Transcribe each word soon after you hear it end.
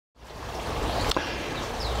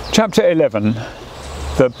Chapter 11.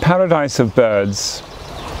 The Paradise of Birds.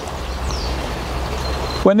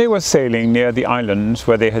 When they were sailing near the island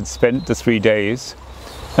where they had spent the 3 days,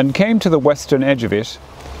 and came to the western edge of it,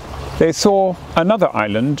 they saw another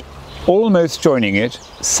island almost joining it,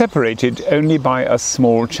 separated only by a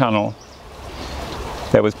small channel.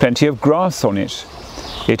 There was plenty of grass on it.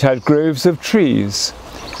 It had groves of trees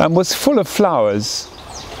and was full of flowers.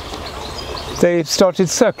 They started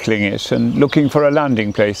circling it and looking for a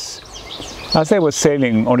landing place. As they were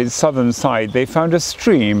sailing on its southern side, they found a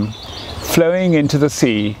stream flowing into the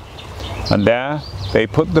sea, and there they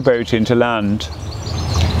put the boat into land.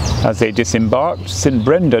 As they disembarked, St.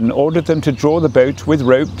 Brendan ordered them to draw the boat with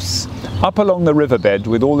ropes up along the riverbed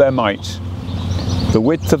with all their might. The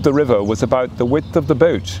width of the river was about the width of the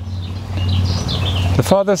boat. The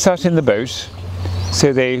father sat in the boat,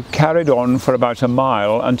 so they carried on for about a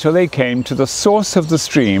mile until they came to the source of the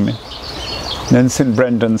stream. Then St.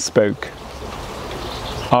 Brendan spoke.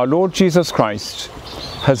 Our Lord Jesus Christ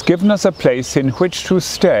has given us a place in which to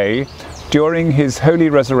stay during his holy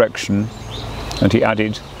resurrection. And he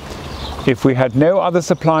added, if we had no other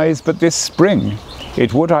supplies but this spring,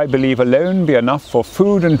 it would, I believe, alone be enough for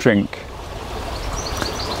food and drink.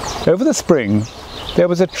 Over the spring there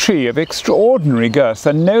was a tree of extraordinary girth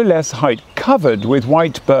and no less height, covered with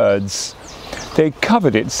white birds. They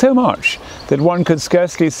covered it so much that one could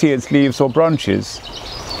scarcely see its leaves or branches.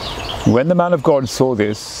 When the man of God saw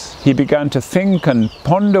this, he began to think and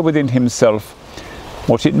ponder within himself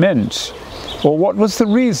what it meant, or what was the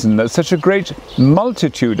reason that such a great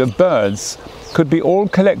multitude of birds could be all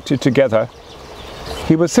collected together.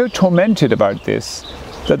 He was so tormented about this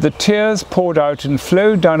that the tears poured out and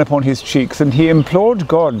flowed down upon his cheeks, and he implored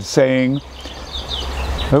God, saying,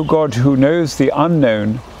 O God, who knows the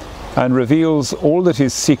unknown and reveals all that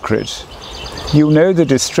is secret, you know the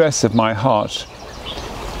distress of my heart.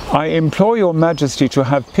 I implore your majesty to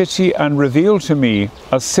have pity and reveal to me,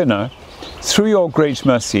 a sinner, through your great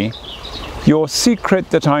mercy, your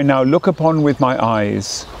secret that I now look upon with my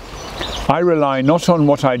eyes. I rely not on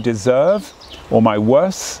what I deserve or my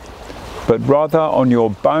worth, but rather on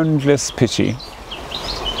your boundless pity.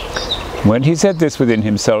 When he said this within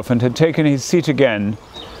himself and had taken his seat again,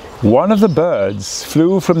 one of the birds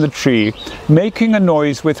flew from the tree, making a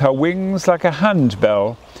noise with her wings like a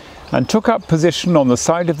handbell, and took up position on the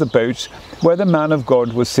side of the boat where the man of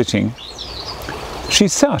God was sitting. She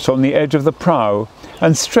sat on the edge of the prow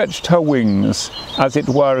and stretched her wings, as it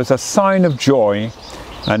were as a sign of joy,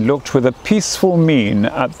 and looked with a peaceful mien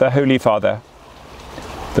at the Holy Father.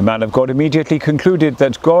 The man of God immediately concluded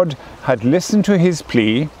that God had listened to his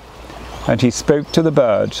plea, and he spoke to the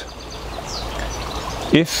bird.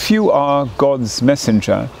 If you are God's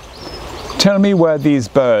messenger, tell me where these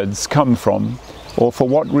birds come from, or for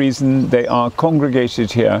what reason they are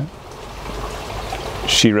congregated here.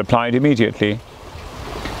 She replied immediately,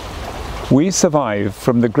 we survived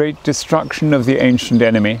from the great destruction of the ancient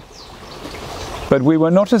enemy, but we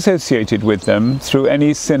were not associated with them through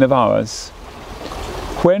any sin of ours.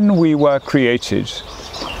 When we were created,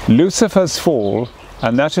 Lucifer's fall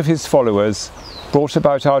and that of his followers brought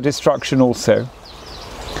about our destruction also.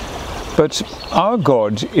 But our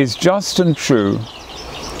God is just and true.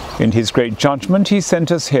 In his great judgment he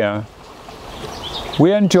sent us here.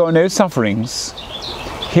 We endure no sufferings.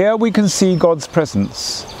 Here we can see God's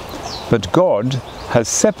presence, but God has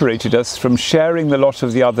separated us from sharing the lot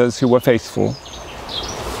of the others who were faithful.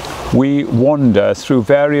 We wander through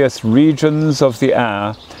various regions of the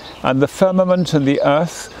air and the firmament and the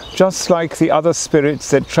earth, just like the other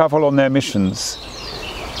spirits that travel on their missions.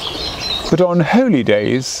 But on holy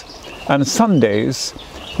days and Sundays,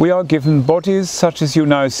 we are given bodies such as you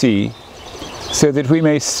now see, so that we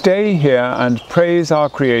may stay here and praise our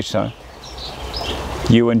Creator.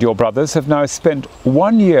 You and your brothers have now spent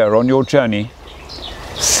 1 year on your journey.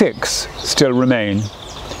 6 still remain.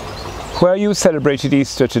 Where you celebrated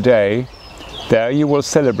Easter today, there you will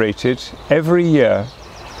celebrate it every year.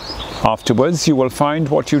 Afterwards you will find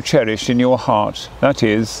what you cherish in your heart, that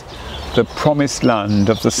is, the promised land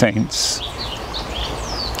of the saints.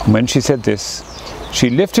 When she said this,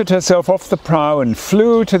 she lifted herself off the prow and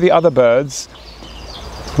flew to the other birds.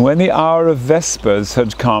 When the hour of vespers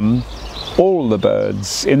had come, all the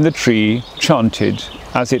birds in the tree chanted,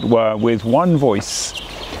 as it were, with one voice,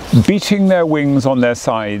 beating their wings on their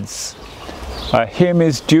sides. A hymn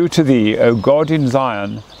is due to thee, O God, in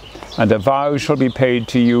Zion, and a vow shall be paid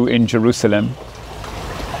to you in Jerusalem.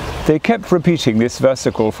 They kept repeating this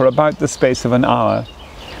versicle for about the space of an hour.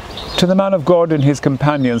 To the man of God and his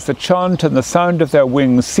companions, the chant and the sound of their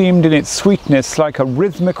wings seemed in its sweetness like a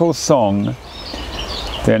rhythmical song.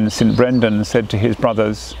 Then St. Brendan said to his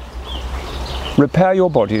brothers, "Repair your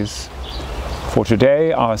bodies, for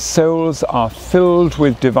today our souls are filled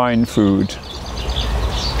with divine food."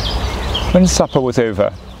 When supper was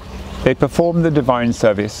over, they performed the divine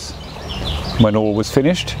service. When all was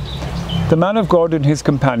finished, the man of God and his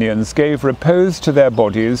companions gave repose to their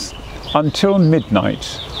bodies until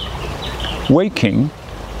midnight. Waking,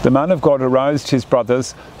 the man of God aroused his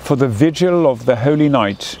brothers for the vigil of the holy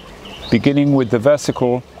night, beginning with the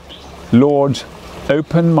versicle, "Lord,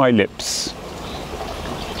 open my lips."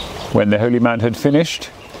 When the holy man had finished,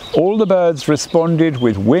 all the birds responded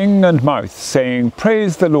with wing and mouth, saying,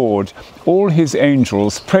 "Praise the Lord, all his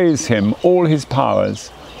angels, praise him, all his powers."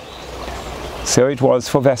 So it was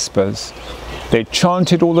for Vespers. They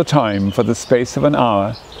chanted all the time for the space of an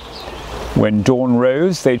hour. When dawn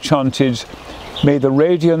rose, they chanted, "May the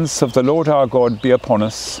radiance of the Lord our God be upon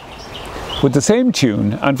us," with the same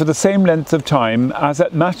tune and for the same length of time as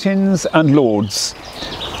at Matins and Lauds.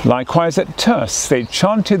 Likewise at Terce they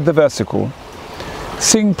chanted the versicle,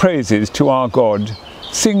 "Sing praises to our God,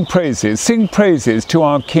 sing praises to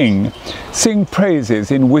our King, sing praises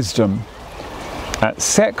in wisdom." At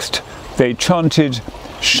Sext they chanted,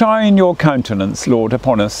 "Shine your countenance, Lord,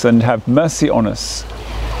 upon us, and have mercy on us."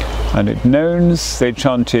 And at Nones they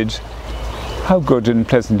chanted, "How good and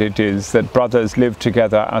pleasant it is that brothers live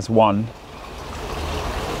together as one."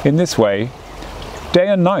 In this way, day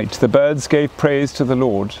and night the birds gave praise to the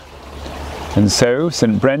Lord. And so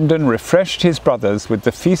St. Brendan refreshed his brothers with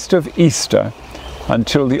the feast of Easter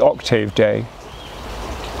until the octave day.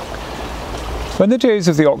 When the days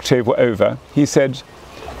of the octave were over, he said,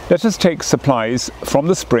 "Let us take supplies from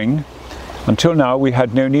the spring. Until now we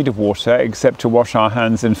had no need of water except to wash our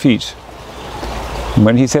hands and feet." And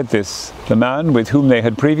when he said this, the man with whom they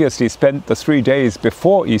had previously spent the 3 days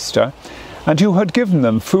before Easter, and who had given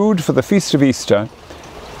them food for the feast of Easter,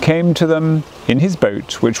 came to them in his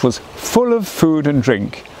boat, which was full of food and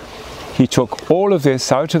drink. He took all of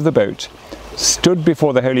this out of the boat, stood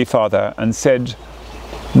before the Holy Father, and said,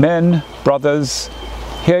 "Men, brothers,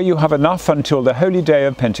 here you have enough until the holy day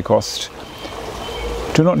of Pentecost.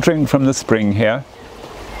 Do not drink from the spring here.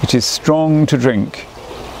 It is strong to drink.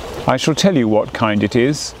 I shall tell you what kind it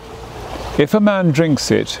is. If a man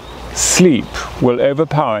drinks it, sleep will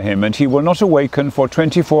overpower him, and he will not awaken for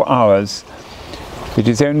 24 hours. It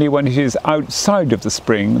is only when it is outside of the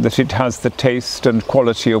spring that it has the taste and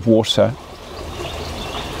quality of water."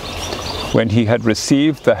 When he had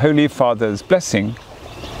received the Holy Father's blessing,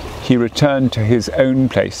 he returned to his own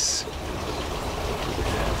place.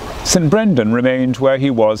 St. Brendan remained where he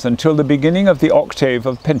was until the beginning of the octave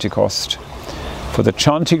of Pentecost, for the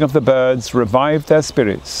chanting of the birds revived their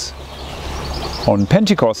spirits. On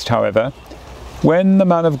Pentecost, however, when the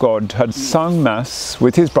man of God had sung Mass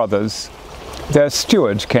with his brothers, their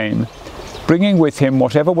steward came, bringing with him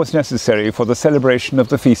whatever was necessary for the celebration of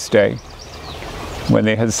the feast day. When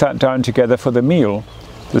they had sat down together for the meal,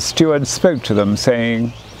 the steward spoke to them,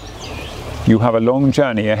 saying, "You have a long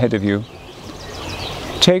journey ahead of you.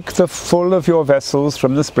 Take the full of your vessels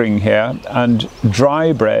from the spring here, and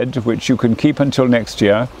dry bread, which you can keep until next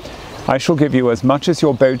year. I shall give you as much as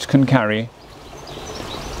your boat can carry."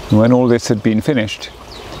 When all this had been finished,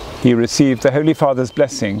 he received the Holy Father's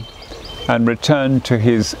blessing and returned to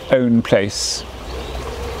his own place.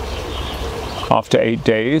 After 8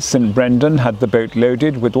 days, St. Brendan had the boat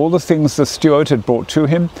loaded with all the things the steward had brought to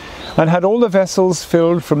him, and had all the vessels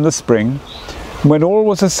filled from the spring. When all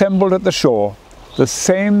was assembled at the shore, the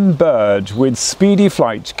same bird with speedy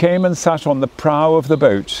flight came and sat on the prow of the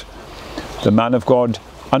boat. The man of God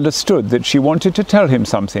understood that she wanted to tell him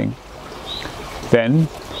something. Then,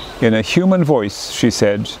 in a human voice, she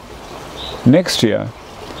said, "Next year,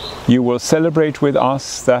 you will celebrate with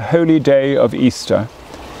us the holy day of Easter,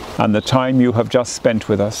 and the time you have just spent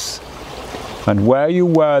with us. And where you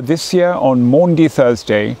were this year on Maundy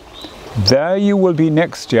Thursday, there you will be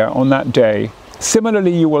next year on that day.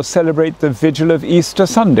 Similarly, you will celebrate the vigil of Easter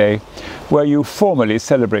Sunday, where you formerly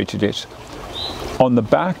celebrated it, on the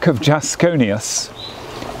back of Jasconius.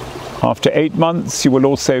 After 8 months, you will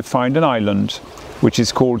also find an island, which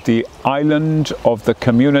is called the Island of the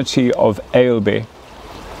Community of Ailbe.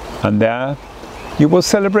 And there you will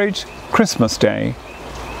celebrate Christmas Day."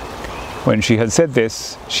 When she had said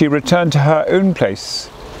this, she returned to her own place.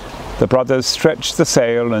 The brothers stretched the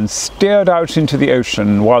sail and steered out into the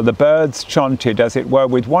ocean, while the birds chanted, as it were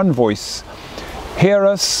with one voice, "Hear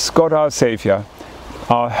us, God our Saviour,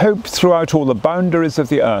 our hope throughout all the boundaries of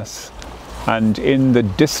the earth, and in the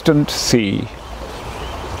distant sea."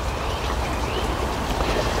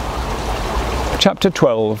 Chapter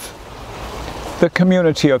 12. The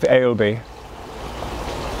Community of Ailbe.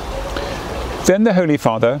 Then the Holy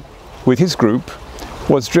Father, with his group,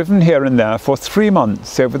 was driven here and there for 3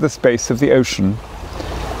 months over the space of the ocean.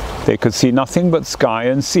 They could see nothing but sky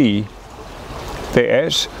and sea. They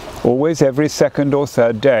ate always every second or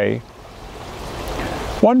third day.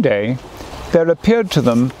 One day there appeared to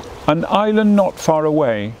them an island not far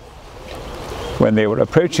away. When they were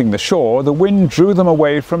approaching the shore, the wind drew them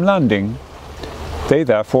away from landing. They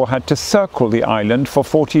therefore had to circle the island for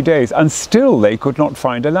 40 days, and still they could not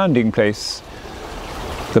find a landing place.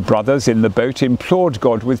 The brothers in the boat implored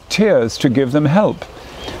God with tears to give them help.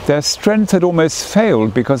 Their strength had almost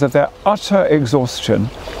failed because of their utter exhaustion.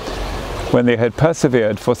 When they had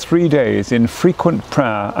persevered for 3 days in frequent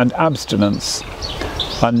prayer and abstinence,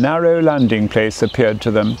 a narrow landing place appeared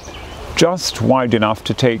to them, just wide enough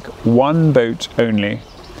to take 1 boat only.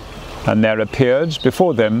 And there appeared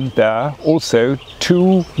before them there also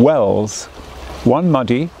 2 wells, one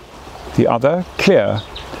muddy, the other clear.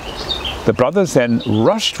 The brothers then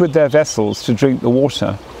rushed with their vessels to drink the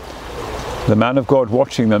water. The man of God,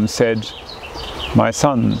 watching them, said, "My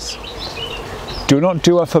sons, do not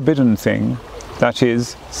do a forbidden thing, that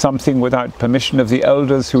is, something without permission of the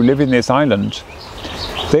elders who live in this island.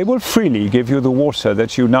 They will freely give you the water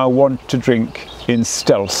that you now want to drink in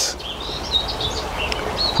stealth."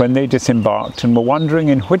 When they disembarked and were wondering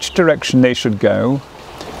in which direction they should go,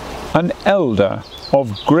 an elder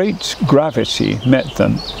of great gravity met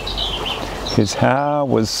them. His hair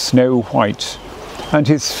was snow white, and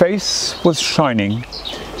his face was shining.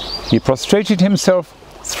 He prostrated himself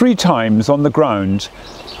 3 times on the ground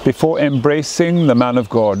before embracing the man of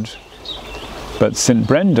God. But St.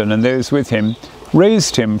 Brendan and those with him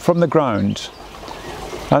raised him from the ground.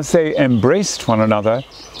 As they embraced one another,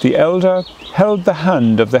 the elder held the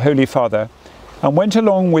hand of the Holy Father and went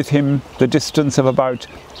along with him the distance of about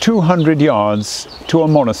 200 yards to a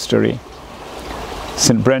monastery.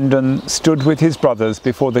 St. Brendan stood with his brothers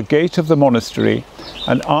before the gate of the monastery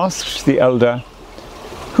and asked the elder,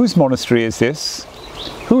 "Whose monastery is this?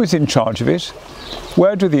 Who is in charge of it?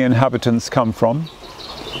 Where do the inhabitants come from?"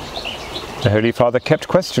 The Holy Father kept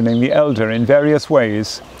questioning the elder in various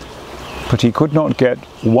ways, but he could not get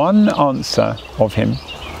one answer of him.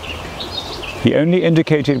 He only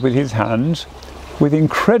indicated with his hand, with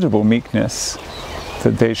incredible meekness,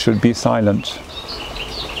 that they should be silent.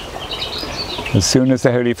 As soon as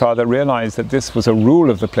the Holy Father realized that this was a rule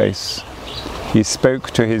of the place, he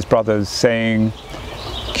spoke to his brothers, saying,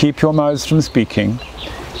 "Keep your mouths from speaking,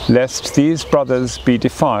 lest these brothers be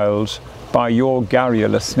defiled by your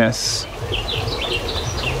garrulousness."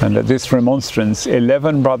 And at this remonstrance,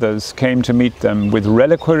 11 brothers came to meet them with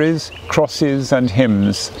reliquaries, crosses, and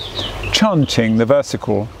hymns, chanting the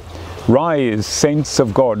versicle, "Rise, saints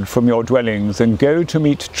of God, from your dwellings, and go to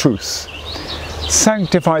meet truth.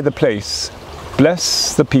 Sanctify the place,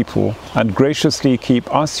 bless the people, and graciously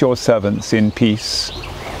keep us your servants in peace."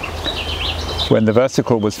 When the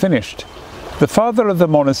versicle was finished, the father of the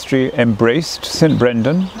monastery embraced St.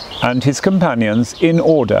 Brendan and his companions in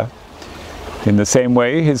order. In the same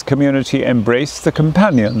way, his community embraced the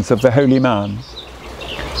companions of the holy man.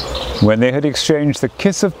 When they had exchanged the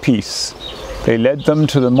kiss of peace, they led them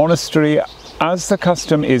to the monastery, as the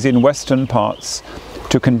custom is in Western parts,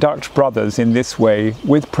 to conduct brothers in this way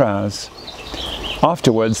with prayers.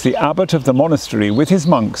 Afterwards, the abbot of the monastery, with his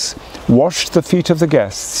monks, washed the feet of the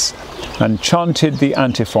guests and chanted the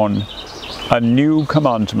antiphon, "A new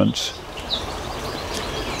commandment."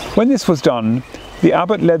 When this was done, the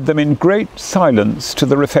abbot led them in great silence to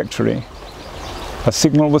the refectory. A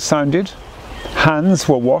signal was sounded, hands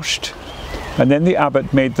were washed, and then the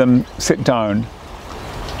abbot made them sit down.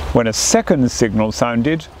 When a second signal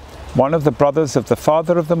sounded, one of the brothers of the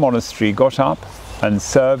father of the monastery got up and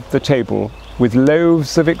served the table with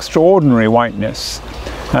loaves of extraordinary whiteness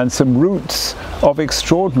and some roots of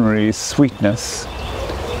extraordinary sweetness.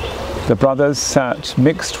 The brothers sat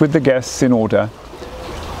mixed with the guests in order.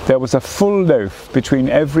 There was a full loaf between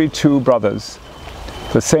every 2 brothers.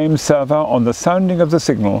 The same server, on the sounding of the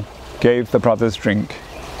signal, gave the brothers drink.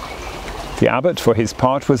 The abbot, for his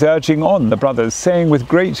part, was urging on the brothers, saying with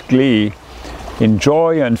great glee, "In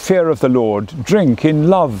joy and fear of the Lord, drink in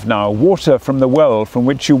love now water from the well from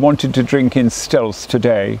which you wanted to drink in stealth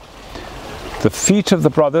today. The feet of the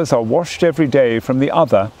brothers are washed every day from the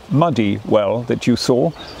other, muddy well that you saw,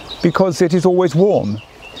 because it is always warm.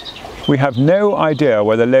 We have no idea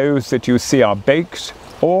whether loaves that you see are baked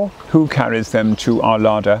or who carries them to our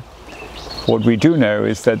larder. What we do know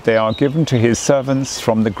is that they are given to his servants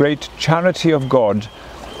from the great charity of God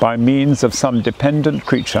by means of some dependent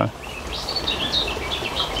creature.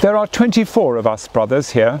 There are 24 of us brothers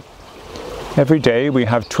here. Every day we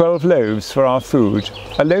have 12 loaves for our food,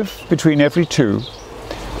 a loaf between every two.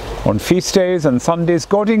 On feast days and Sundays,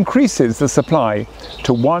 God increases the supply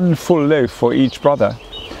to 1 full loaf for each brother,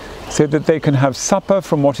 so that they can have supper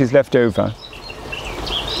from what is left over.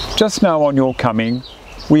 Just now on your coming,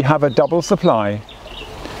 we have a double supply.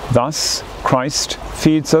 Thus, Christ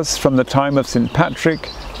feeds us from the time of St. Patrick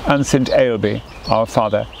and St. Ailbe, our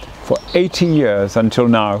father, for 80 years until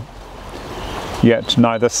now. Yet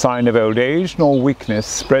neither sign of old age nor weakness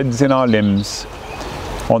spreads in our limbs.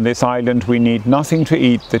 On this island we need nothing to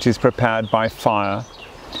eat that is prepared by fire.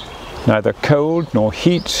 Neither cold nor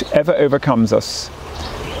heat ever overcomes us.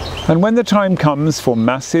 And when the time comes for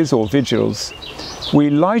masses or vigils, we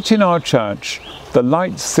light in our church the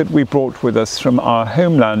lights that we brought with us from our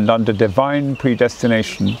homeland under divine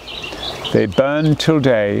predestination. They burn till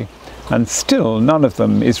day, and still none of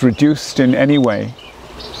them is reduced in any way.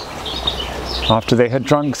 After they had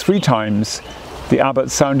drunk 3 times, the abbot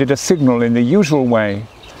sounded a signal in the usual way.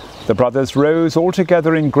 The brothers rose all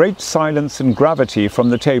together in great silence and gravity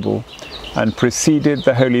from the table, and preceded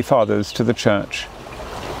the Holy Fathers to the church.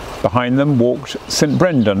 Behind them walked St.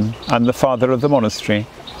 Brendan and the father of the monastery.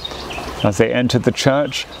 As they entered the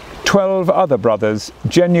church, 12 other brothers,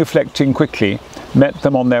 genuflecting quickly, met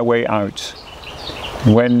them on their way out.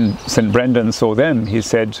 When St. Brendan saw them, he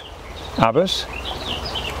said, "Abbot,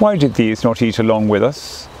 why did these not eat along with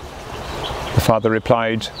us?" The father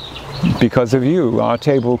replied, "Because of you, our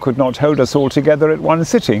table could not hold us all together at one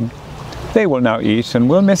sitting. They will now eat and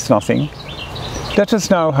will miss nothing. Let us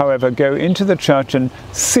now, however, go into the church and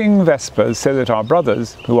sing Vespers, so that our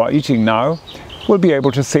brothers, who are eating now, will be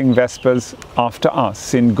able to sing Vespers after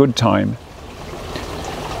us in good time."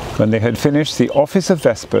 When they had finished the office of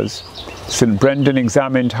Vespers, St. Brendan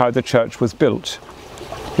examined how the church was built.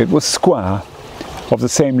 It was square, of the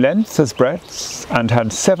same length as breadth, and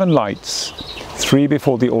had 7 lights, 3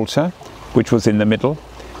 before the altar, which was in the middle,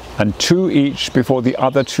 and 2 each before the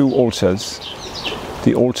other 2 altars.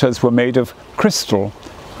 The altars were made of crystal,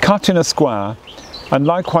 cut in a square, and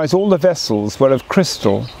likewise all the vessels were of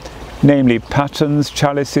crystal, namely patens,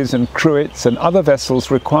 chalices and cruets and other vessels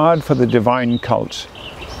required for the divine cult.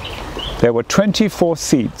 There were 24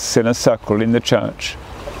 seats in a circle in the church.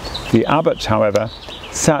 The abbot, however,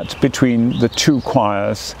 sat between the 2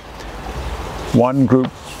 choirs. One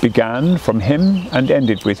group began from him and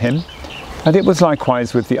ended with him, and it was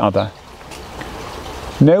likewise with the other.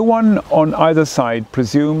 No one on either side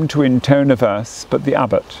presumed to intone a verse but the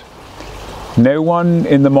abbot. No one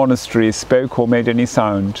in the monastery spoke or made any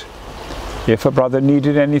sound. If a brother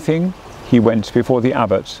needed anything, he went before the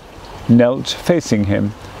abbot, knelt facing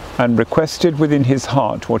him, and requested within his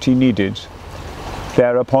heart what he needed.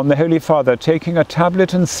 Thereupon the Holy Father, taking a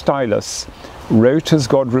tablet and stylus, wrote as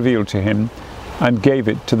God revealed to him, and gave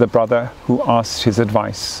it to the brother who asked his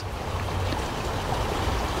advice.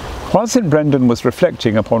 While St. Brendan was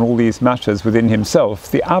reflecting upon all these matters within himself,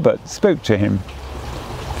 the abbot spoke to him.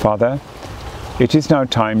 "Father, it is now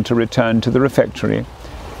time to return to the refectory,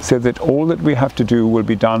 so that all that we have to do will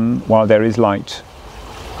be done while there is light."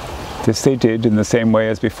 This they did in the same way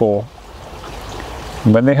as before.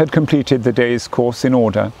 And when they had completed the day's course in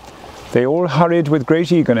order, they all hurried with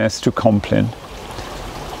great eagerness to Colin.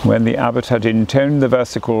 When the abbot had intoned the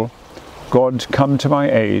versicle, "God, come to my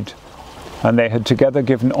aid," and they had together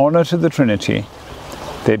given honour to the Trinity,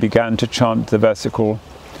 they began to chant the versicle,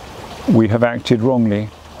 "We have acted wrongly,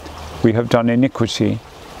 we have done iniquity.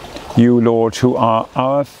 You, Lord, who are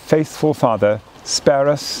our faithful Father, spare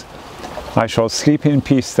us. I shall sleep in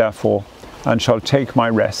peace, therefore, and shall take my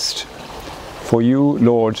rest. For you,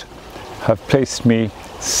 Lord, have placed me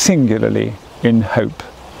singularly in hope."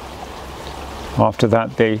 After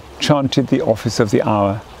that they chanted the office of the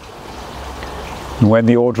hour. And when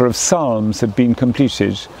the order of psalms had been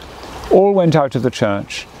completed, all went out of the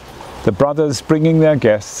church, the brothers bringing their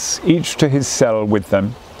guests, each to his cell with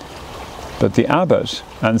them. But the abbot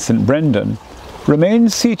and St. Brendan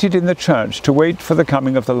remained seated in the church to wait for the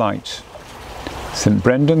coming of the light. St.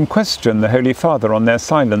 Brendan questioned the Holy Father on their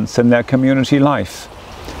silence and their community life.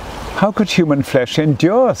 How could human flesh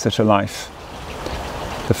endure such a life?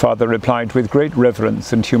 The Father replied with great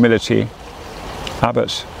reverence and humility,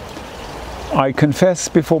 "Abbot, I confess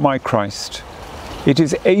before my Christ, it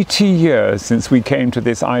is 80 years since we came to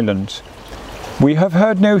this island. We have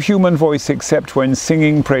heard no human voice except when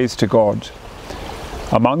singing praise to God.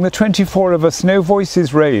 Among the 24 of us, no voice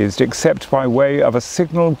is raised except by way of a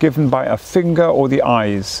signal given by a finger or the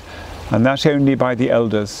eyes, and that only by the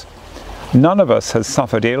elders. None of us has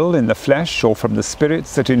suffered ill in the flesh or from the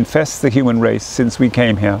spirits that infest the human race since we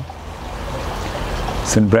came here."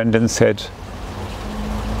 St. Brendan said,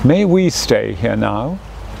 "May we stay here now,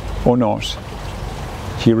 or not?"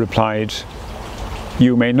 He replied,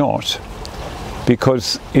 "You may not,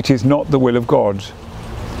 because it is not the will of God."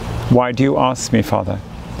 "Why do you ask me, Father?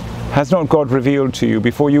 Has not God revealed to you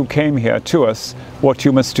before you came here to us what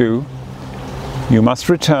you must do? You must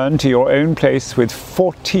return to your own place with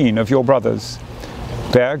 14 of your brothers.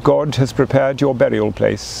 There God has prepared your burial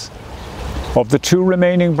place. Of the 2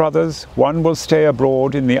 remaining brothers, one will stay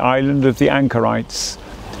abroad in the island of the anchorites,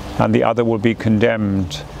 and the other will be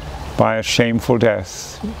condemned by a shameful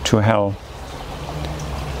death to hell."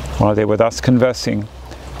 While they were thus conversing,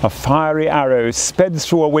 a fiery arrow sped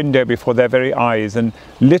through a window before their very eyes and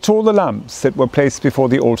lit all the lamps that were placed before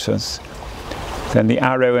the altars. Then the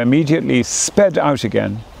arrow immediately sped out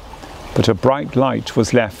again, but a bright light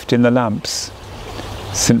was left in the lamps.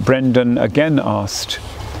 St. Brendan again asked,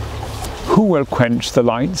 "Who will quench the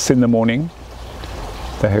lights in the morning?"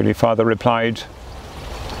 The Holy Father replied,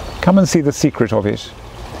 "Come and see the secret of it.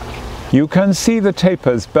 You can see the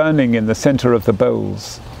tapers burning in the centre of the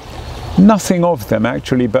bowls. Nothing of them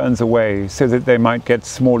actually burns away so that they might get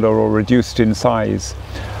smaller or reduced in size,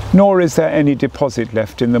 nor is there any deposit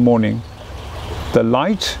left in the morning. The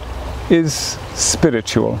light is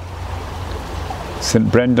spiritual."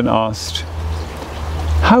 St. Brendan asked,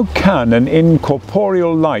 "How can an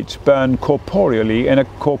incorporeal light burn corporeally in a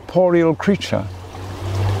corporeal creature?"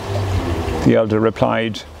 The elder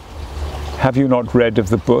replied, "Have you not read of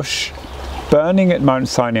the bush burning at Mount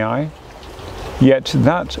Sinai? Yet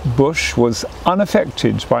that bush was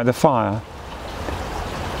unaffected by the fire."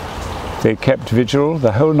 They kept vigil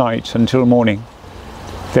the whole night until morning.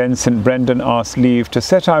 Then St. Brendan asked leave to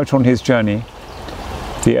set out on his journey.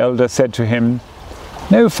 The elder said to him,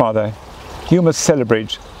 "No, Father, you must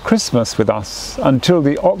celebrate Christmas with us until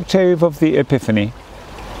the octave of the Epiphany."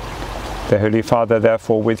 The Holy Father,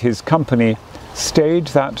 therefore, with his company, stayed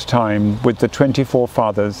that time with the 24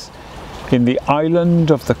 Fathers in the island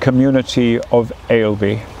of the community of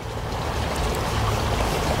Ailby.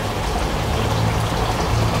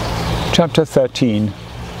 Chapter 13.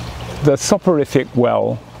 The Soporific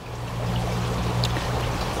Well.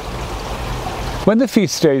 When the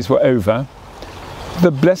feast days were over, the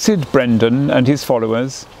blessed Brendan and his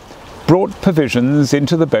followers brought provisions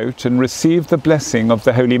into the boat and received the blessing of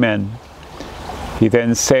the holy men. He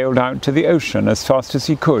then sailed out to the ocean as fast as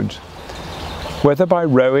he could. Whether by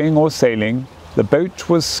rowing or sailing, the boat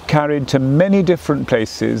was carried to many different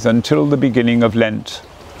places until the beginning of Lent.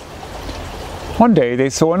 One day they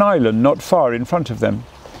saw an island not far in front of them.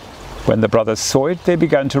 When the brothers saw it, they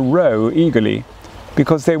began to row eagerly,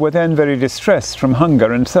 because they were then very distressed from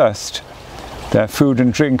hunger and thirst. Their food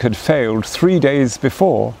and drink had failed 3 days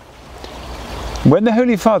before. When the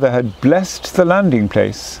Holy Father had blessed the landing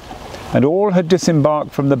place, and all had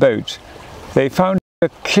disembarked from the boat, they found a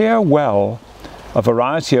clear well, a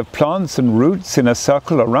variety of plants and roots in a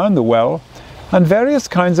circle around the well, and various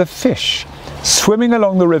kinds of fish swimming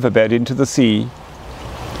along the riverbed into the sea.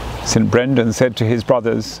 St. Brendan said to his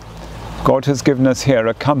brothers, "God has given us here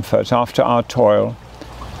a comfort after our toil.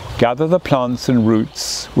 Gather the plants and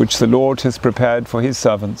roots which the Lord has prepared for his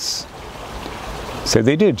servants." So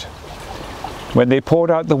they did. When they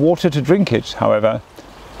poured out the water to drink it, however,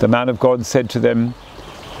 the man of God said to them,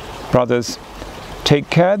 "Brothers,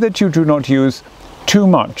 take care that you do not use too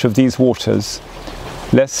much of these waters,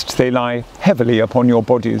 lest they lie heavily upon your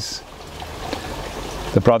bodies."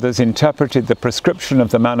 The brothers interpreted the prescription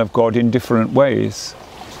of the man of God in different ways.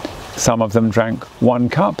 Some of them drank 1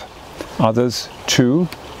 cup, others 2,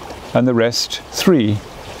 and the rest 3.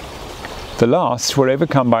 The last were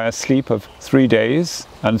overcome by a sleep of 3 days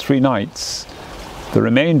and 3 nights, the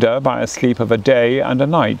remainder by a sleep of a day and a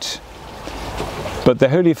night. But the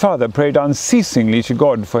Holy Father prayed unceasingly to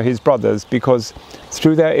God for his brothers, because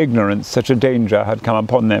through their ignorance such a danger had come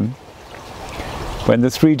upon them. When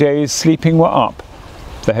the 3 days' sleeping were up,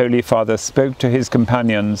 the Holy Father spoke to his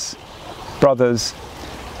companions, "Brothers,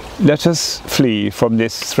 let us flee from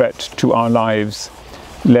this threat to our lives,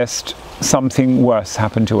 lest something worse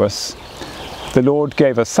happen to us. The Lord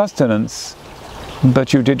gave us sustenance,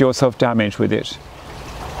 but you did yourself damage with it.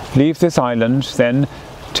 Leave this island, then,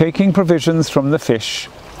 taking provisions from the fish,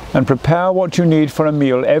 and prepare what you need for a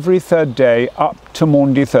meal every 3rd day up to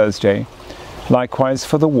Maundy Thursday. Likewise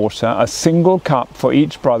for the water, a single cup for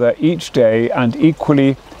each brother each day, and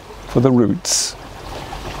equally for the roots."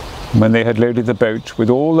 When they had loaded the boat with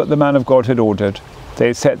all that the man of God had ordered,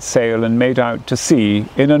 they set sail and made out to sea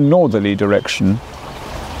in a northerly direction.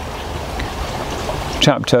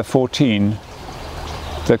 Chapter 14.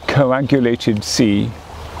 The Coagulated Sea.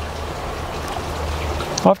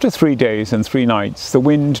 After 3 days and 3 nights, the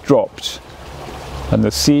wind dropped, and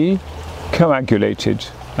the sea coagulated,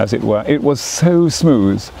 as it were. It was so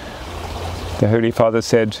smooth. The Holy Father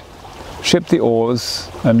said, "Ship the oars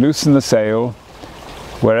and loosen the sail.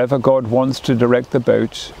 Wherever God wants to direct the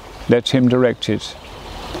boat, let him direct it."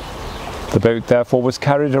 The boat therefore was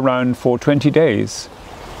carried around for 20 days.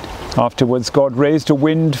 Afterwards God raised a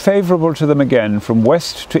wind favourable to them again from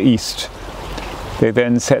west to east. They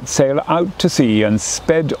then set sail out to sea and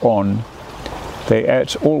sped on. They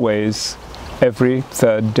ate always every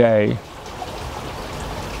third day.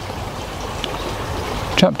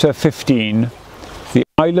 Chapter 15. The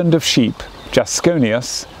Island of Sheep,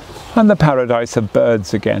 Jasconius, and the Paradise of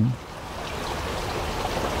Birds again.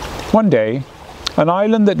 One day, an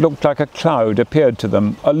island that looked like a cloud appeared to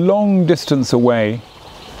them a long distance away.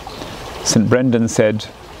 St. Brendan said,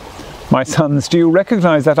 "My sons, do you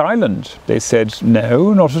recognize that island?" They said,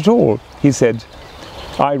 "No, not at all." He said,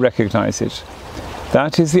 "I recognize it.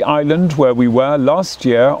 That is the island where we were last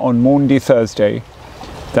year on Maundy Thursday.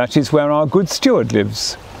 That is where our good steward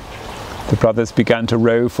lives." The brothers began to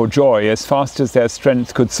row for joy as fast as their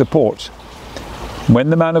strength could support. When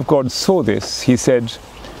the man of God saw this, he said,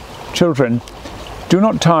 "Children, do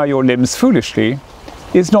not tire your limbs foolishly.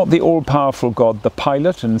 Is not the all-powerful God the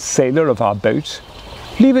pilot and sailor of our boat?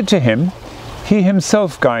 Leave it to him. He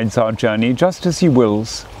himself guides our journey just as he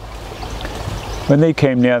wills." When they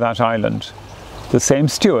came near that island, the same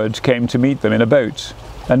steward came to meet them in a boat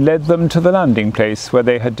and led them to the landing place where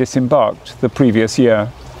they had disembarked the previous year.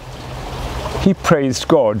 He praised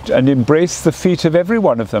God and embraced the feet of every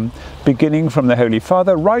one of them, beginning from the Holy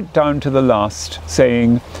Father right down to the last,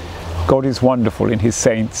 saying, "God is wonderful in his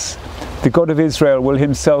saints. The God of Israel will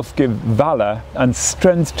himself give valor and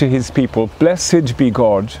strength to his people. Blessed be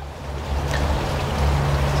God."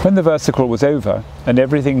 When the versicle was over and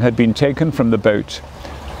everything had been taken from the boat,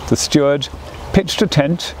 the steward pitched a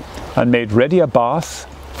tent and made ready a bath,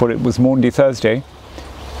 for it was Maundy Thursday,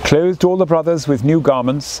 clothed all the brothers with new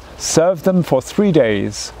garments, served them for 3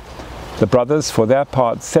 days. The brothers, for their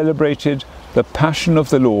part, celebrated the Passion of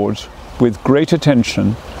the Lord with great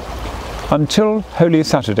attention until Holy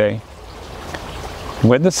Saturday.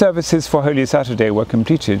 When the services for Holy Saturday were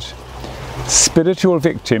completed, spiritual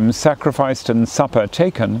victims sacrificed and supper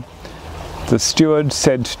taken, the steward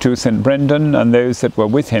said to St. Brendan and those that were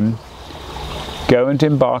with him, "Go and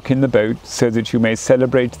embark in the boat so that you may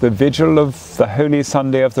celebrate the vigil of the Holy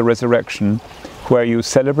Sunday of the Resurrection, where you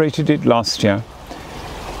celebrated it last year,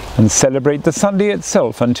 and celebrate the Sunday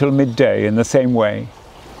itself until midday in the same way.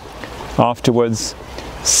 Afterwards,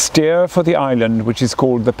 steer for the island which is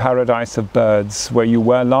called the Paradise of Birds, where you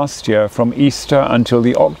were last year from Easter until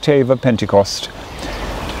the octave of Pentecost,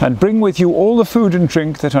 and bring with you all the food and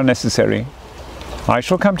drink that are necessary. I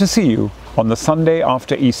shall come to see you on the Sunday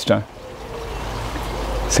after Easter."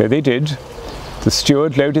 So they did. The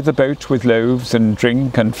steward loaded the boat with loaves and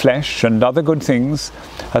drink and flesh and other good things,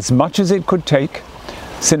 as much as it could take.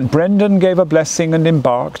 St. Brendan gave a blessing and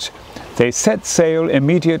embarked. They set sail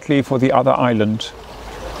immediately for the other island.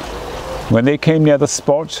 When they came near the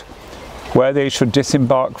spot where they should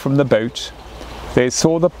disembark from the boat, they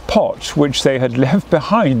saw the pot which they had left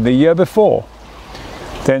behind the year before.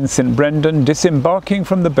 Then St. Brendan, disembarking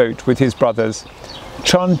from the boat with his brothers,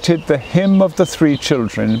 chanted the hymn of the 3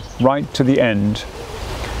 children right to the end.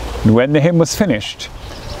 And when the hymn was finished,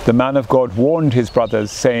 the man of God warned his brothers,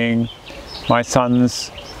 saying, "My sons,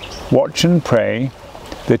 watch and pray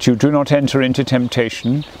that you do not enter into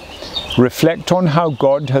temptation. Reflect on how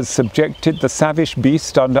God has subjected the savage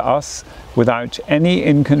beast under us without any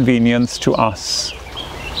inconvenience to us."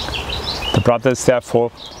 The brothers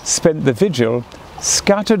therefore spent the vigil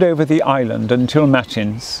scattered over the island until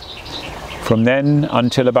matins. From then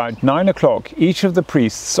until about 9 o'clock, each of the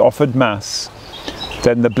priests offered Mass.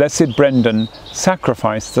 Then the Blessed Brendan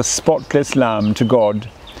sacrificed the spotless lamb to God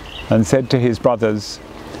and said to his brothers,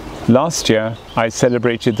 "Last year I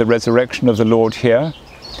celebrated the resurrection of the Lord here.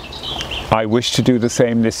 I wish to do the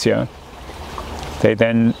same this year." They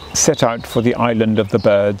then set out for the Island of the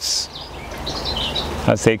Birds.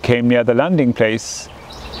 As they came near the landing place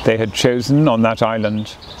they had chosen on that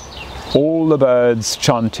island, all the birds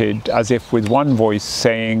chanted as if with one voice,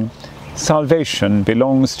 saying, "Salvation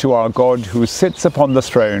belongs to our God who sits upon the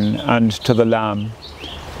throne and to the Lamb."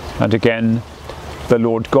 And again, "The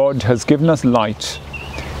Lord God has given us light.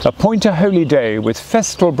 Appoint a holy day with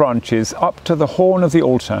festal branches up to the horn of the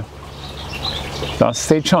altar." Thus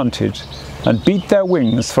they chanted and beat their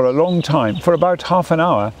wings for a long time, for about half an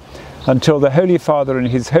hour, until the Holy Father and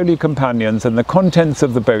his holy companions and the contents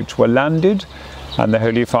of the boat were landed, and the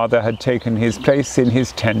Holy Father had taken his place in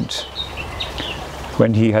his tent.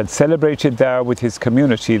 When he had celebrated there with his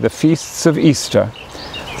community the feasts of Easter,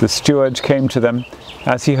 the steward came to them,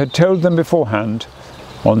 as he had told them beforehand,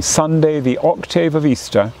 on Sunday the octave of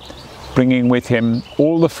Easter, bringing with him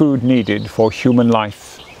all the food needed for human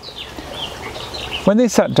life. When they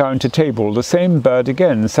sat down to table, the same bird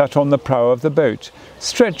again sat on the prow of the boat,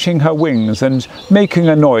 stretching her wings and making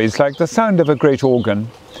a noise like the sound of a great organ.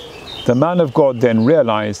 The man of God then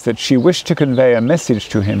realized that she wished to convey a message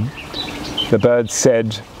to him. The bird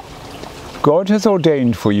said, "God has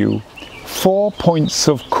ordained for you 4 points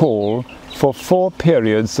of call for 4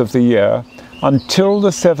 periods of the year until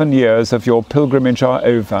the 7 years of your pilgrimage are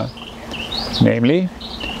over. Namely,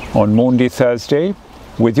 on Maundy Thursday,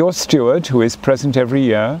 with your steward who is present every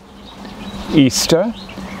year. Easter,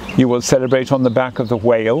 you will celebrate on the back of the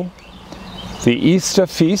whale. The Easter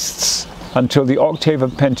feasts until the octave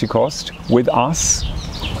of Pentecost with us.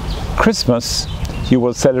 Christmas, you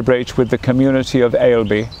will celebrate with the community of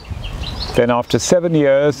Ailby. Then after 7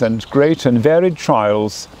 years and great and varied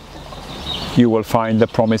trials, you will find the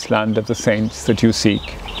promised land of the saints that you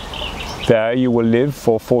seek. There you will live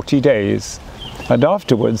for 40 days, and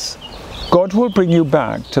afterwards God will bring you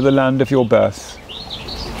back to the land of your birth."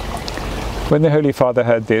 When the Holy Father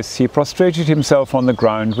heard this, he prostrated himself on the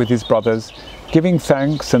ground with his brothers, giving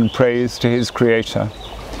thanks and praise to his Creator.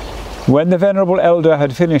 When the venerable elder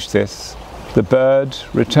had finished this, the bird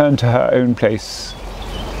returned to her own place.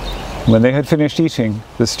 When they had finished eating,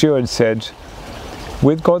 the steward said,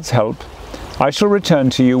 "With God's help, I shall return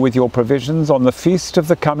to you with your provisions on the feast of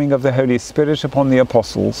the coming of the Holy Spirit upon the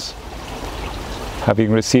Apostles."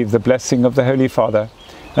 Having received the blessing of the Holy Father,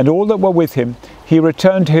 and all that were with him, he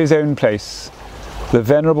returned to his own place. The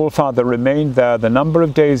venerable Father remained there the number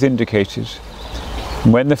of days indicated.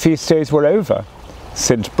 When the feast days were over,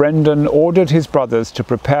 St. Brendan ordered his brothers to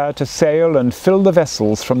prepare to sail and fill the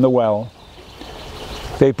vessels from the well.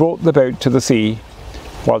 They brought the boat to the sea,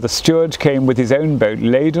 while the steward came with his own boat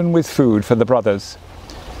laden with food for the brothers.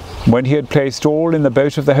 When he had placed all in the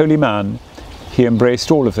boat of the holy man, he embraced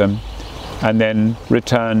all of them, and then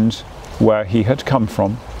returned where he had come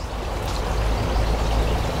from.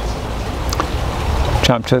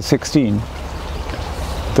 Chapter 16.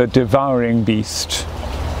 The Devouring Beast.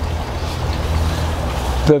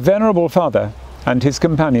 The Venerable Father and his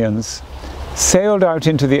companions sailed out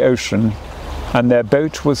into the ocean, and their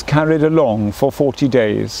boat was carried along for 40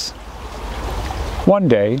 days. One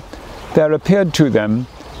day there appeared to them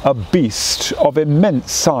a beast of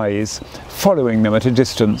immense size, following them at a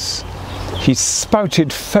distance. He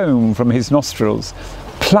spouted foam from his nostrils,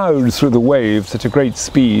 ploughed through the waves at a great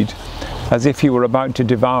speed, as if he were about to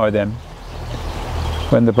devour them.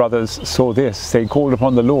 When the brothers saw this, they called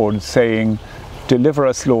upon the Lord, saying, "Deliver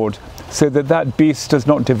us, Lord, so that that beast does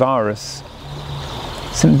not devour us."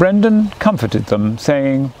 St. Brendan comforted them,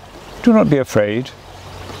 saying, "Do not be afraid.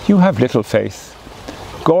 You have little faith.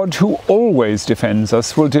 God, who always defends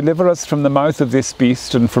us, will deliver us from the mouth of this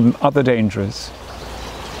beast and from other dangers."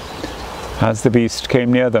 As the beast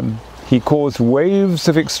came near them, he caused waves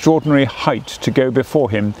of extraordinary height to go before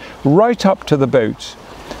him, right up to the boat,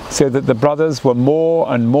 so that the brothers were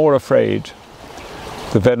more and more afraid.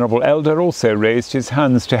 The venerable elder also raised his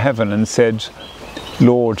hands to heaven and said,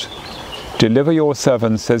 "Lord, deliver your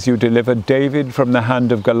servants as you delivered David from the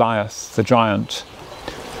hand of Goliath the giant.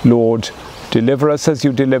 Lord, deliver us as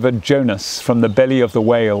you delivered Jonas from the belly of the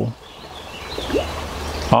whale."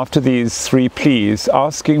 After these 3 pleas,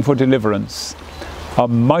 asking for deliverance, a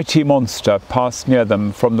mighty monster passed near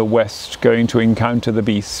them from the west, going to encounter the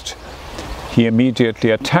beast. He immediately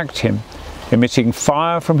attacked him, emitting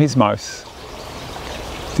fire from his mouth.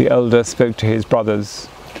 The elder spoke to his brothers,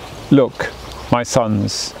 "Look, my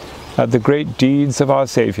sons, at the great deeds of our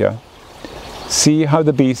Saviour. See how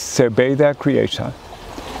the beasts obey their Creator.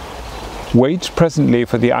 Wait presently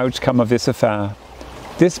for the outcome of this affair.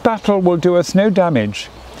 This battle will do us no damage.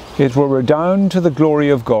 It will redound to the glory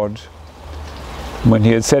of God." When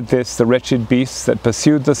he had said this, the wretched beast that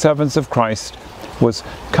pursued the servants of Christ was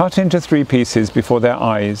cut into 3 pieces before their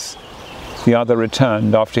eyes. The other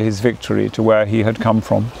returned after his victory to where he had come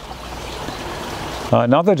from.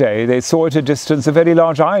 Another day they saw at a distance a very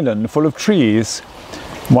large island full of trees.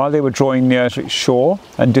 While they were drawing near to its shore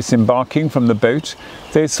and disembarking from the boat,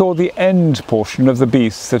 they saw the end portion of the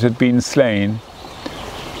beast that had been slain.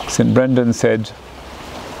 St. Brendan said,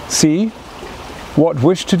 "See, what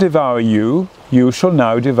wished to devour you, you shall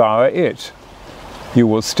now devour it. You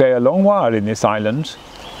will stay a long while in this island.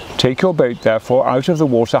 Take your boat, therefore, out of the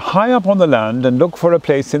water high up on the land, and look for a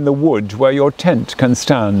place in the wood where your tent can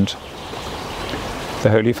stand."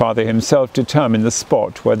 The Holy Father himself determined the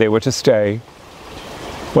spot where they were to stay.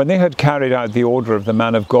 When they had carried out the order of the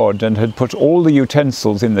man of God and had put all the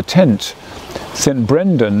utensils in the tent, St.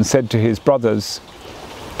 Brendan said to his brothers,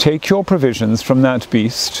 "Take your provisions from that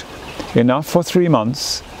beast, enough for 3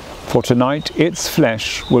 months, for tonight its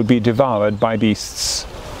flesh will be devoured by beasts."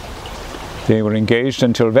 They were engaged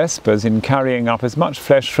until Vespers in carrying up as much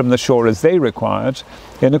flesh from the shore as they required,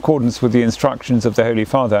 in accordance with the instructions of the Holy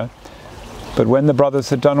Father. But when the brothers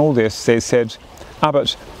had done all this, they said,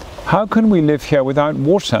 "Abbot, how can we live here without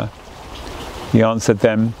water?" He answered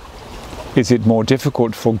them, "Is it more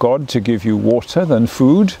difficult for God to give you water than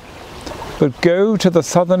food? But go to the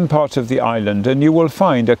southern part of the island, and you will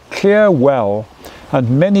find a clear well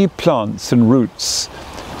and many plants and roots.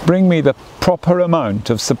 Bring me the proper amount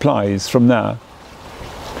of supplies from there."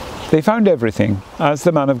 They found everything, as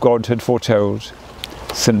the man of God had foretold.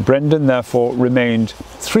 St. Brendan therefore remained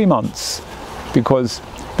 3 months, because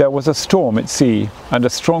there was a storm at sea, and a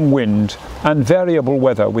strong wind, and variable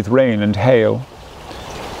weather with rain and hail.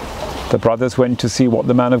 The brothers went to see what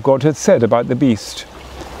the man of God had said about the beast.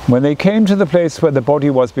 When they came to the place where the body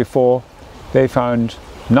was before, they found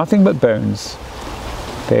nothing but bones.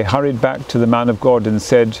 They hurried back to the man of God and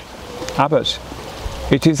said, "Abbot,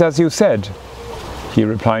 it is as you said." He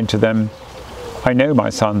replied to them, "I know, my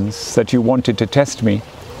sons, that you wanted to test me,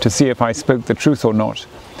 to see if I spoke the truth or not.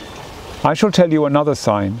 I shall tell you another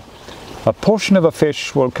sign. A portion of a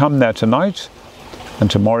fish will come there tonight, and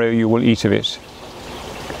tomorrow you will eat of it."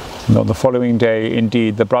 And on the following day,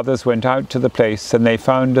 indeed, the brothers went out to the place, and they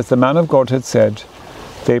found as the man of God had said.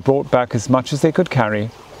 They brought back as much as they could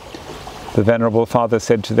carry. The venerable father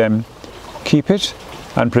said to them, "Keep it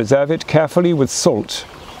and preserve it carefully with salt.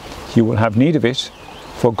 You will have need of it,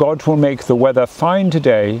 for God will make the weather fine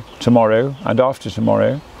today, tomorrow, and after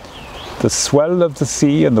tomorrow. The swell of the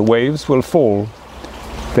sea and the waves will fall.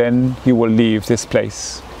 Then you will leave this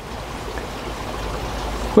place."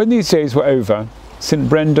 When these days were over, St.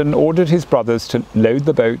 Brendan ordered his brothers to load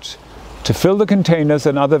the boat, to fill the containers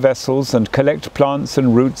and other vessels, and collect plants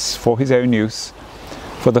and roots for his own use.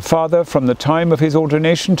 For the father, from the time of his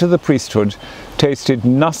ordination to the priesthood, tasted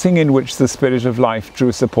nothing in which the spirit of life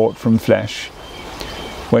drew support from flesh.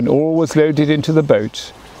 When all was loaded into the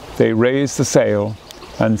boat, they raised the sail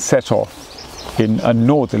and set off in a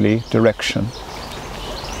northerly direction.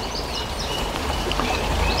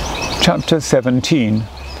 Chapter 17.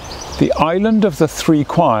 The Island of the Three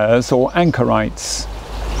Choirs, or Anchorites.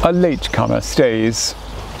 A latecomer stays.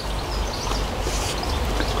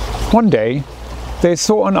 One day, they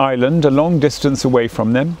saw an island a long distance away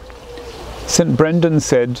from them. St. Brendan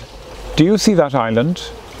said, "Do you see that island?"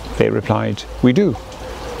 They replied, "We do."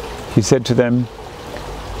 He said to them,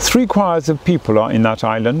 3 choirs of people are in that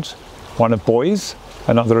island, one of boys,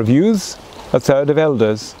 another of youths, a third of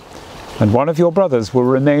elders, and one of your brothers will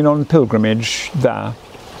remain on pilgrimage there."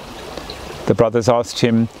 The brothers asked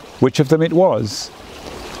him which of them it was.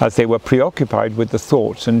 As they were preoccupied with the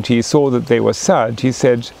thought, and he saw that they were sad, he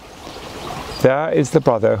said, "There is the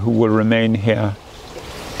brother who will remain here."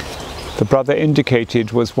 The brother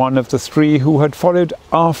indicated was one of the 3 who had followed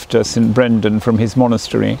after St. Brendan from his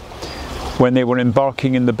monastery. When they were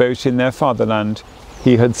embarking in the boat in their fatherland,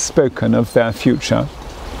 he had spoken of their future.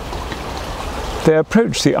 They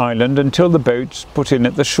approached the island until the boat put in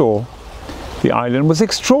at the shore. The island was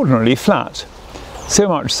extraordinarily flat, so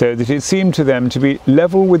much so that it seemed to them to be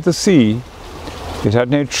level with the sea. It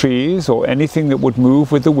had no trees or anything that would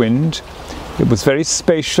move with the wind. It was very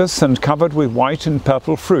spacious and covered with white and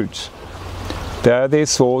purple fruit. There they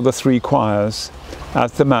saw the 3 choirs,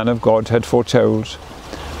 as the man of God had foretold.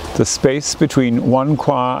 The space between one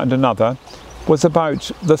choir and another was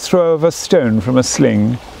about the throw of a stone from a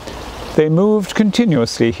sling. They moved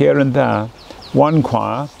continuously here and there, one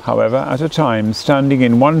choir, however, at a time, standing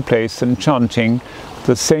in one place and chanting,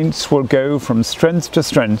 "The saints will go from strength to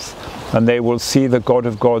strength, and they will see the God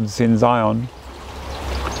of gods in Zion."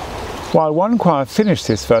 While one choir finished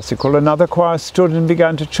this versicle, another choir stood and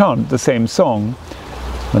began to chant the same song,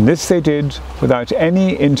 and this they did without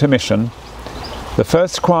any intermission. The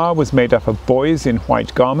first choir was made up of boys in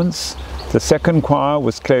white garments, the second choir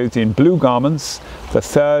was clothed in blue garments, the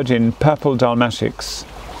third in purple dalmatics.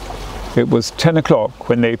 It was 10 o'clock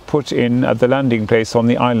when they put in at the landing place on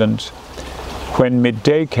the island. When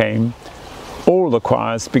midday came, all the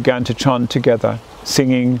choirs began to chant together,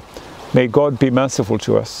 singing, "May God be merciful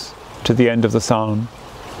to us," to the end of the psalm,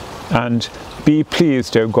 and "Be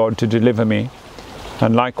pleased, O God, to deliver me,"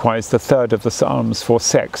 and likewise the third of the psalms for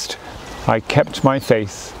sext, "I kept my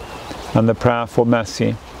faith," and the prayer for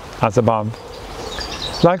mercy, as above.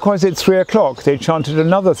 Likewise at 3 o'clock they chanted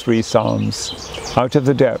another 3 psalms, "Out of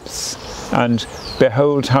the depths," and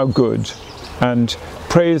 "Behold how good," and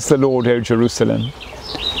praise the Lord, O Jerusalem.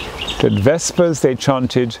 At Vespers they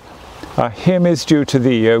chanted, a hymn is due to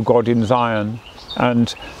thee, O God in Zion,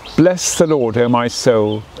 and bless the Lord, O my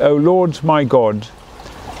soul, O Lord my God.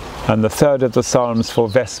 And the third of the Psalms for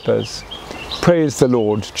Vespers, praise the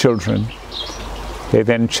Lord, children. They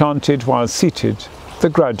then chanted while seated the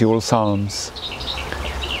gradual psalms.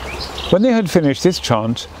 When they had finished this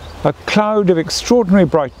chant, a cloud of extraordinary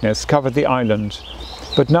brightness covered the island,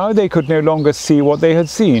 but now they could no longer see what they had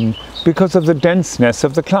seen because of the denseness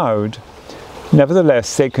of the cloud.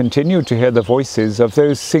 Nevertheless, they continued to hear the voices of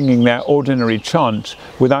those singing their ordinary chant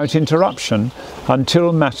without interruption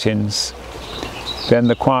until matins. Then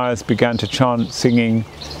the choirs began to chant, singing,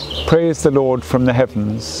 praise the Lord from the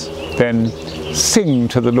heavens, then sing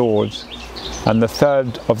to the Lord. And the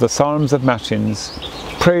third of the Psalms of Matins,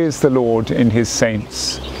 praise the Lord in his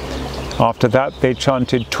saints. After that they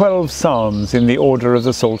chanted 12 psalms in the order of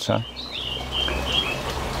the Psalter.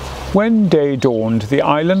 When day dawned, the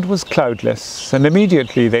island was cloudless, and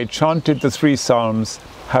immediately they chanted the 3 psalms,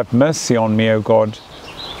 have mercy on me, O God.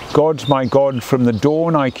 God, my God, from the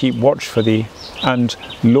dawn I keep watch for thee, and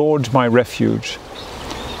Lord, my refuge.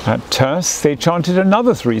 At terce they chanted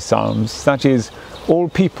another 3 psalms, that is, all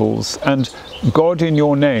peoples, and God in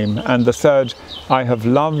your name, and the third, I have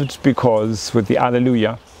loved because, with the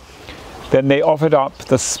Alleluia. Then they offered up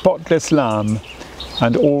the spotless lamb,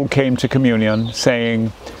 and all came to communion,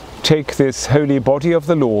 saying, take this holy body of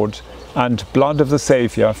the Lord, and blood of the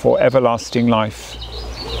Saviour for everlasting life.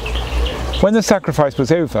 When the sacrifice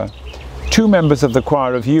was over, 2 members of the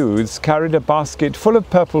choir of youths carried a basket full of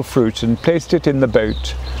purple fruit and placed it in the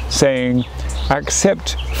boat, saying,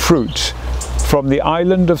 accept fruit from the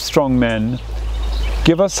island of strong men,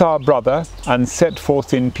 give us our brother, and set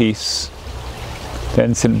forth in peace.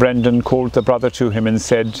 Then St. Brendan called the brother to him and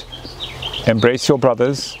said, embrace your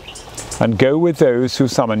brothers, and go with those who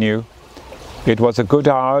summon you. It was a good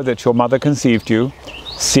hour that your mother conceived you,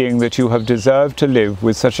 seeing that you have deserved to live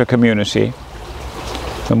with such a community.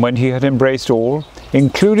 And when he had embraced all,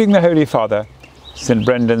 including the Holy Father, St.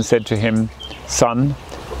 Brendan said to him, son,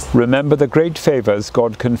 remember the great favours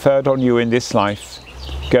God conferred on you in this life.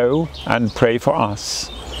 Go and pray for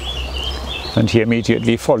us. And he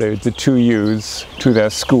immediately followed the 2 youths to their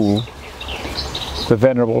school. The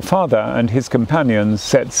Venerable Father and his companions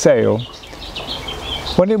set sail.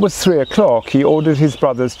 When it was 3 o'clock, he ordered his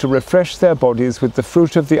brothers to refresh their bodies with the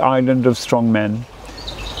fruit of the island of strong men.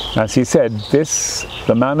 As he said this,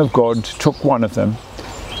 the man of God took one of them.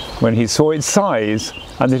 When he saw its size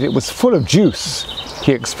and that it was full of juice,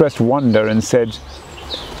 he expressed wonder and said,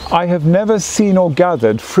 I have never seen or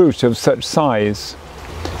gathered fruit of such size.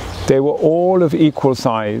 They were all of equal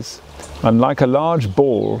size, and like a large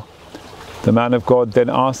ball. The man of God then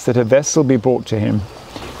asked that a vessel be brought to him.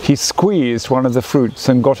 He squeezed one of the fruits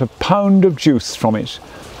and got a pound of juice from it,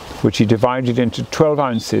 which he divided into 12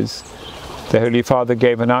 ounces. The Holy Father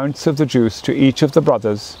gave an ounce of the juice to each of the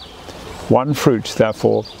brothers. One fruit,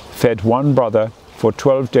 therefore, fed one brother for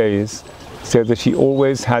 12 days, so that he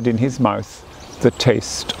always had in his mouth the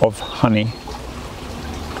taste of honey.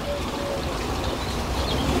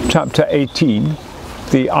 Chapter 18,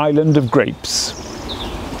 the Island of Grapes.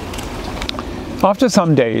 After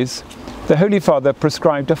some days, the Holy Father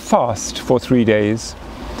prescribed a fast for 3 days.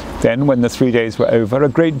 Then, when the 3 days were over, a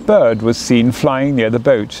great bird was seen flying near the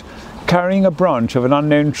boat, carrying a branch of an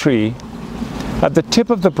unknown tree. At the tip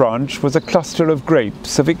of the branch was a cluster of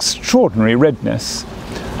grapes of extraordinary redness.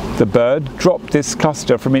 The bird dropped this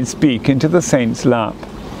cluster from its beak into the saint's lap.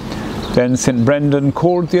 Then St. Brendan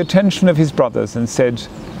called the attention of his brothers and said,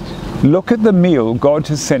 look at the meal God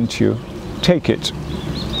has sent you. Take it.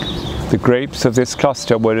 The grapes of this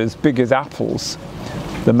cluster were as big as apples.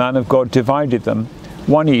 The man of God divided them,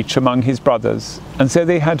 one each among his brothers, and so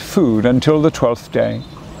they had food until the 12th day.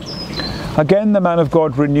 Again the man of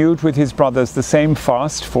God renewed with his brothers the same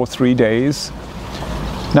fast for 3 days.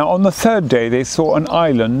 Now on the 3rd day they saw an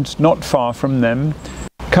island not far from them,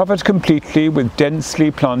 covered completely with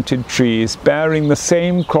densely planted trees, bearing the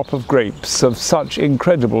same crop of grapes of such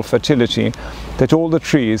incredible fertility that all the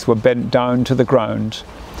trees were bent down to the ground,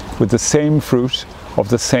 with the same fruit of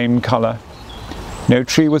the same colour. No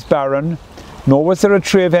tree was barren, nor was there a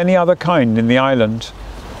tree of any other kind in the island.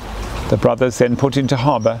 The brothers then put into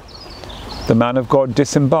harbour. The man of God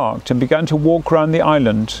disembarked and began to walk round the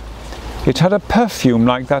island. It had a perfume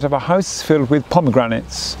like that of a house filled with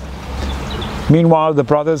pomegranates. Meanwhile, the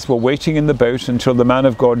brothers were waiting in the boat until the man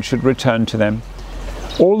of God should return to them.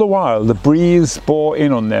 All the while, the breeze bore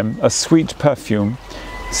in on them a sweet perfume,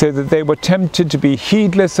 so that they were tempted to be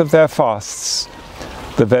heedless of their fasts.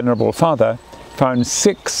 The Venerable Father found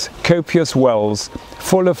 6 copious wells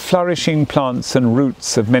full of flourishing plants and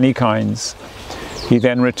roots of many kinds. He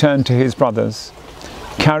then returned to his brothers,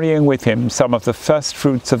 carrying with him some of the first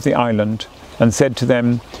fruits of the island, and said to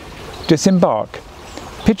them, "Disembark,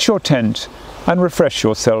 pitch your tent, and refresh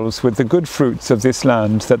yourselves with the good fruits of this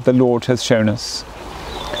land that the Lord has shown us."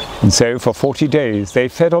 And so for 40 days they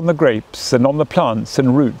fed on the grapes and on the plants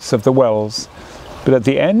and roots of the wells. But at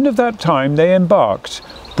the end of that time they embarked,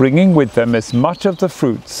 bringing with them as much of the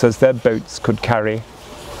fruits as their boats could carry.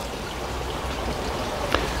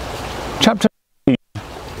 Chapter 19.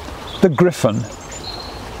 The Griffin.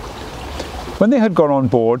 When they had gone on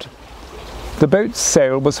board, the boat's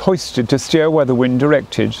sail was hoisted to steer where the wind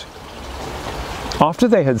directed. After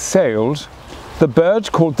they had sailed, the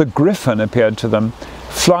bird called the Griffin appeared to them,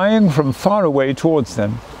 flying from far away towards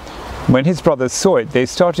them. When his brothers saw it, they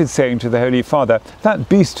started saying to the Holy Father, "That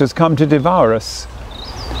beast has come to devour us."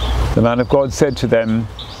 The man of God said to them,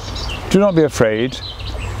 "Do not be afraid.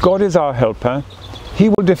 God is our helper. He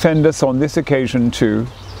will defend us on this occasion too."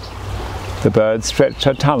 The bird stretched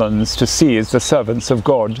her talons to seize the servants of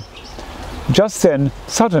God. Just then,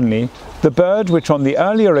 suddenly, the bird which on the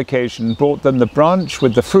earlier occasion brought them the branch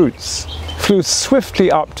with the fruits flew swiftly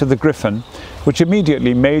up to the griffin, which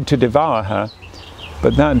immediately made to devour her.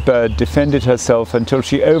 But that bird defended herself until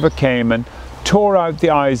she overcame and tore out the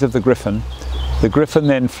eyes of the griffin. The griffin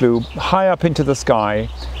then flew high up into the sky,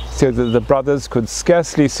 so that the brothers could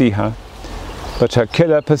scarcely see her. But her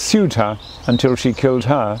killer pursued her until she killed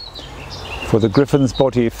her, for the griffin's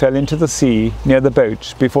body fell into the sea near the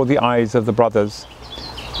boat before the eyes of the brothers.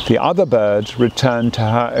 The other bird returned to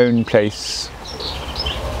her own place.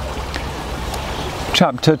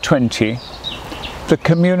 Chapter 20. The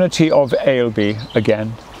community of Ailbe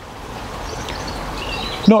again.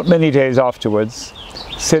 Not many days afterwards,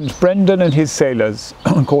 St. Brendan and his sailors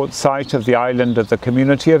caught sight of the island of the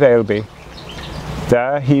community of Ailbe.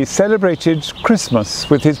 There he celebrated Christmas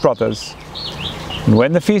with his brothers, and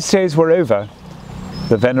when the feast days were over,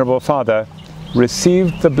 the Venerable Father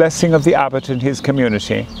received the blessing of the abbot and his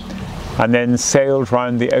community, and then sailed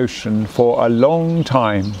round the ocean for a long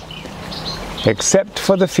time, except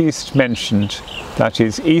for the feast mentioned, that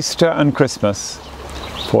is Easter and Christmas,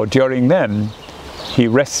 for during them he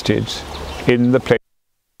rested in the place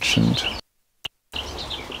mentioned.